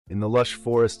In the lush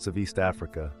forests of East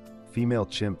Africa, female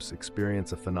chimps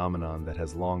experience a phenomenon that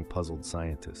has long puzzled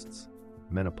scientists: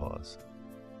 menopause.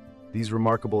 These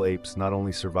remarkable apes not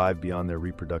only survive beyond their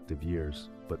reproductive years,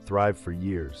 but thrive for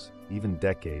years, even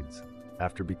decades,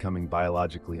 after becoming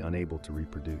biologically unable to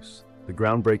reproduce. The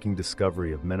groundbreaking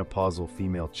discovery of menopausal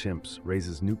female chimps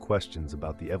raises new questions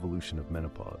about the evolution of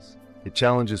menopause. It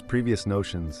challenges previous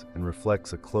notions and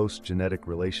reflects a close genetic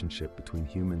relationship between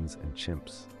humans and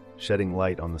chimps, shedding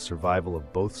light on the survival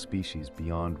of both species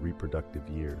beyond reproductive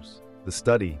years. The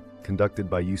study, conducted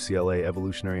by UCLA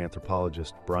evolutionary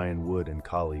anthropologist Brian Wood and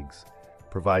colleagues,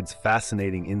 provides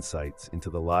fascinating insights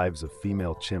into the lives of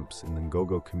female chimps in the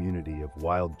Ngogo community of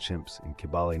wild chimps in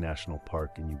Kibale National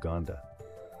Park in Uganda.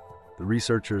 The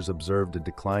researchers observed a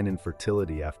decline in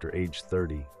fertility after age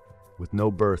 30, with no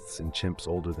births in chimps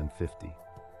older than 50.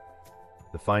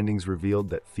 The findings revealed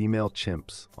that female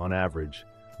chimps, on average,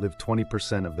 live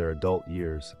 20% of their adult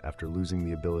years after losing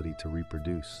the ability to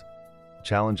reproduce,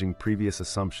 challenging previous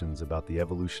assumptions about the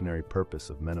evolutionary purpose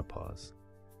of menopause.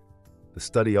 The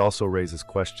study also raises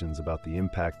questions about the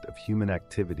impact of human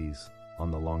activities on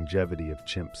the longevity of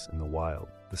chimps in the wild.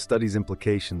 The study's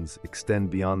implications extend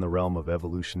beyond the realm of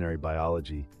evolutionary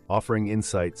biology, offering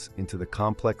insights into the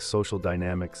complex social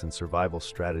dynamics and survival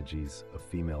strategies of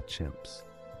female chimps.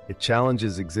 It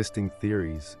challenges existing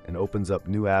theories and opens up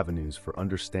new avenues for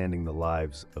understanding the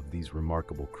lives of these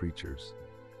remarkable creatures.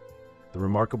 The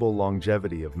remarkable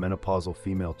longevity of menopausal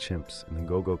female chimps in the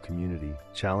Ngogo community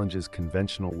challenges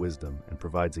conventional wisdom and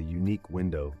provides a unique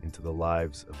window into the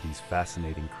lives of these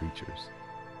fascinating creatures.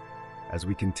 As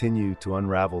we continue to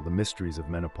unravel the mysteries of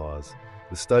menopause,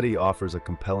 the study offers a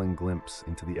compelling glimpse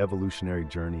into the evolutionary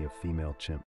journey of female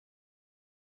chimps.